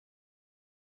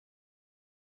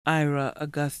Ira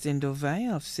Augustin D'auvergne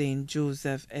of St.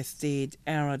 Joseph Estate,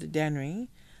 Dennery,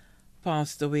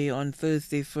 passed away on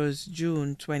Thursday, 1st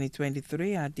June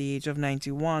 2023 at the age of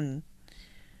 91.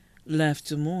 Left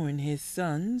to mourn his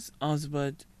sons,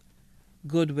 Oswald,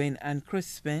 Goodwin, and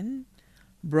Crispin,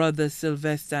 brother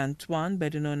Sylvester Antoine,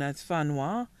 better known as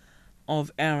Fanwa,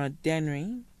 of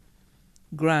Dennery,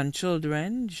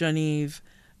 grandchildren, Genevieve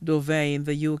D'auvergne in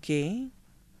the UK,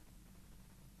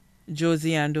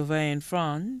 Josiane D'auvergne in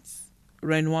France,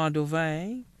 Renoir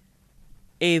D'auvergne,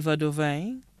 Ava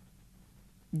D'auvergne,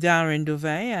 Darren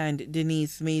D'auvergne and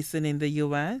Denise Mason in the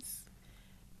U.S.,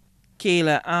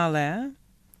 Kayla Allaire,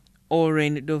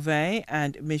 Oren D'auvergne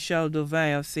and Michelle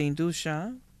D'auvergne of St.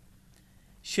 Lucia,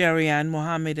 Sherry Ann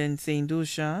Mohammed in St.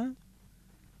 Lucia,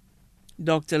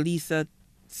 Dr. Lisa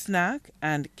Snack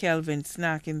and Kelvin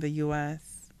Snack in the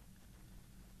U.S.,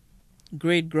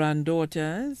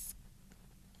 great-granddaughters,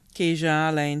 Keja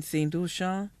Alla in St.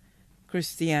 Lucia,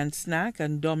 Christiane Snack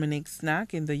and Dominic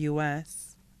Snack in the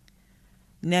U.S.,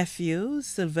 nephews,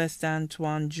 Sylvester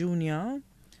Antoine Jr.,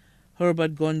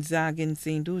 Herbert Gonzaga in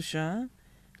St. Lucia,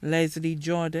 Leslie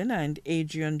Jordan and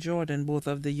Adrian Jordan, both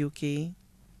of the UK,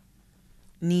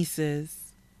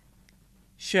 nieces,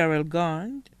 Cheryl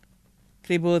Gard,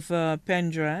 Cleobotha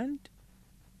Pendrad,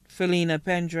 Felina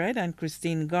Pendrad and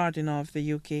Christine Gardiner of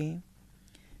the UK,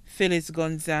 Phyllis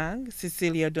Gonzaga,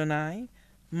 Cecilia Donai,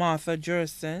 Martha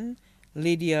Jerson,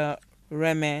 Lydia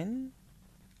Remen,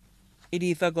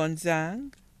 Editha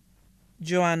Gonzaga,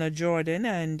 Joanna Jordan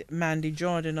and Mandy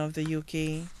Jordan of the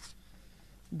UK,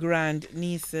 grand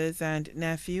nieces and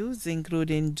nephews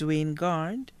including Dwayne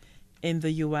Gard in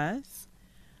the US,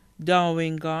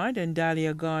 Darwin Gard and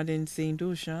Dahlia Gard in St.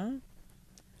 Lucia,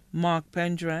 Mark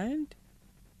Pendrad,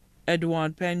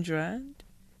 Edward Pendrad,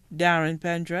 Darren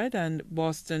Pendrad and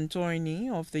Boston Toyney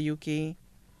of the UK,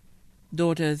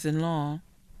 daughters-in-law,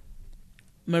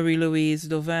 Marie-Louise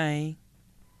D'auvergne,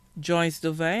 Joyce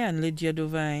D'auvergne and Lydia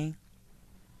D'auvergne,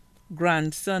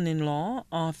 grandson-in-law,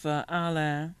 Arthur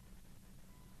Allaire.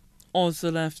 Also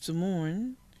left to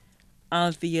mourn,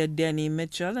 Althea Denny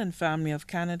Mitchell and family of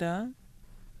Canada,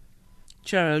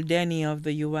 Cheryl Denny of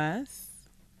the U.S.,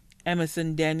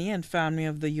 Emerson Denny and family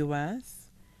of the U.S.,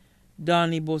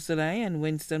 Donnie Beausoleil and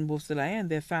Winston Beausoleil and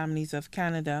their families of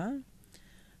Canada,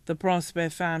 the Prosper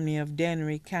family of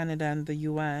Dennery, Canada and the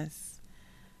U.S.,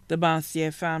 the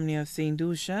Bastier family of St.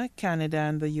 Lucia, Canada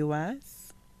and the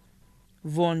U.S.,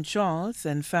 Vaughan Charles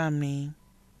and family,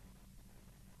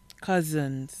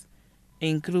 cousins,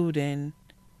 including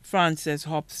Frances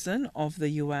Hobson of the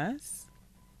U.S.,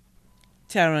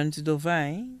 Terence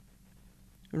D'auvergne,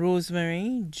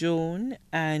 Rosemary, Joan,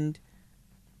 and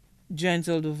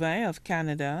Gentle D'auvergne of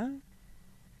Canada,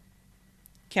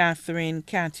 Catherine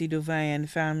Cathy D'auvergne and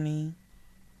family,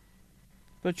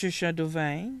 Patricia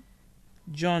D'auvergne,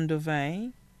 John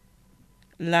D'auvergne,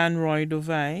 Lanroy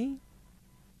D'auvergne,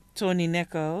 Tony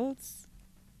Nichols,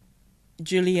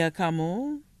 Julia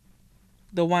Camus,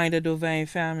 the Wider D'auvergne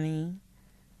family,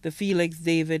 the Felix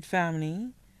David family,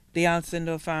 the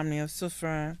Alcindor family of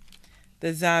Suffren,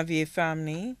 the Xavier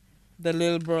family, the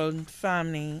Lilburn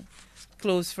family,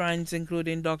 close friends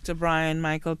including Dr. Brian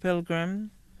Michael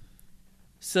Pilgrim,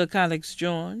 Sir Calix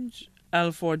George,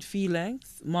 Alford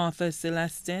Felix, Martha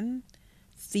Celestine,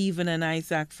 Stephen and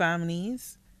Isaac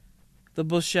families, the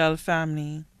Bushell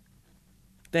family,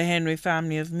 the Henry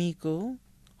family of Mico,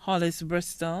 Hollis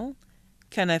Bristol,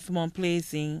 Kenneth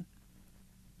Monplaisy,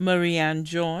 Marianne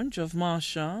George of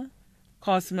Marcia,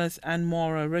 Cosmas and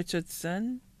Maura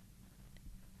Richardson,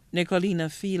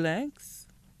 Nicolina Felix,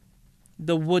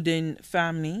 the Wooden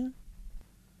family,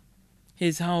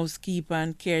 his housekeeper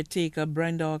and caretaker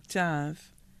Brenda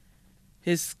Octave,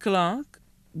 his clerk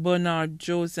Bernard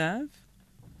Joseph,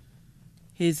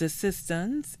 his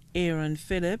assistants Aaron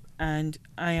Phillip and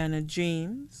Ayanna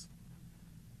James,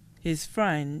 his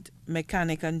friend,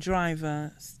 mechanic and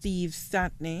driver Steve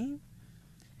Statney,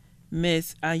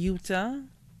 Miss Ayuta,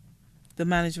 the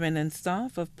management and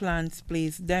staff of Plants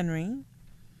Place Dennery,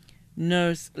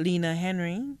 Nurse Lena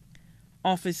Henry,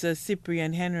 Officer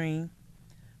Cyprian Henry,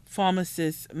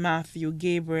 Pharmacist Matthew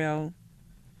Gabriel,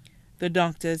 the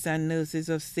doctors and nurses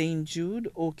of St. Jude,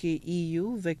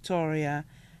 OKEU, Victoria,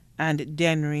 and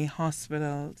Dennery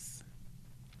hospitals.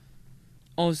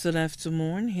 Also left to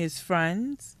mourn his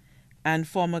friends and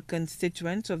former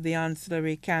constituents of the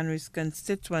ancillary Canris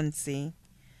constituency,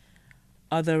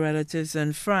 other relatives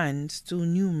and friends too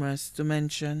numerous to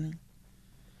mention.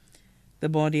 The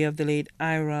body of the late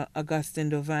Ira Augustin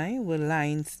D'auvergne will lie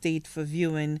in state for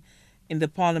viewing in the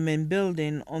Parliament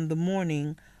building on the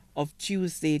morning of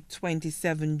Tuesday,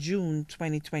 27 June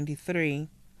 2023.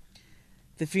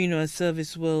 The funeral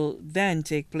service will then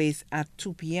take place at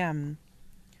 2 p.m.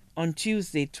 on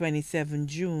Tuesday, 27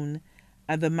 June,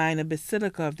 at the Minor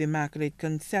Basilica of the Immaculate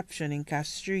Conception in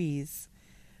Castries,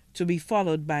 to be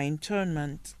followed by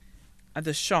interment at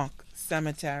the Shock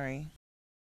Cemetery.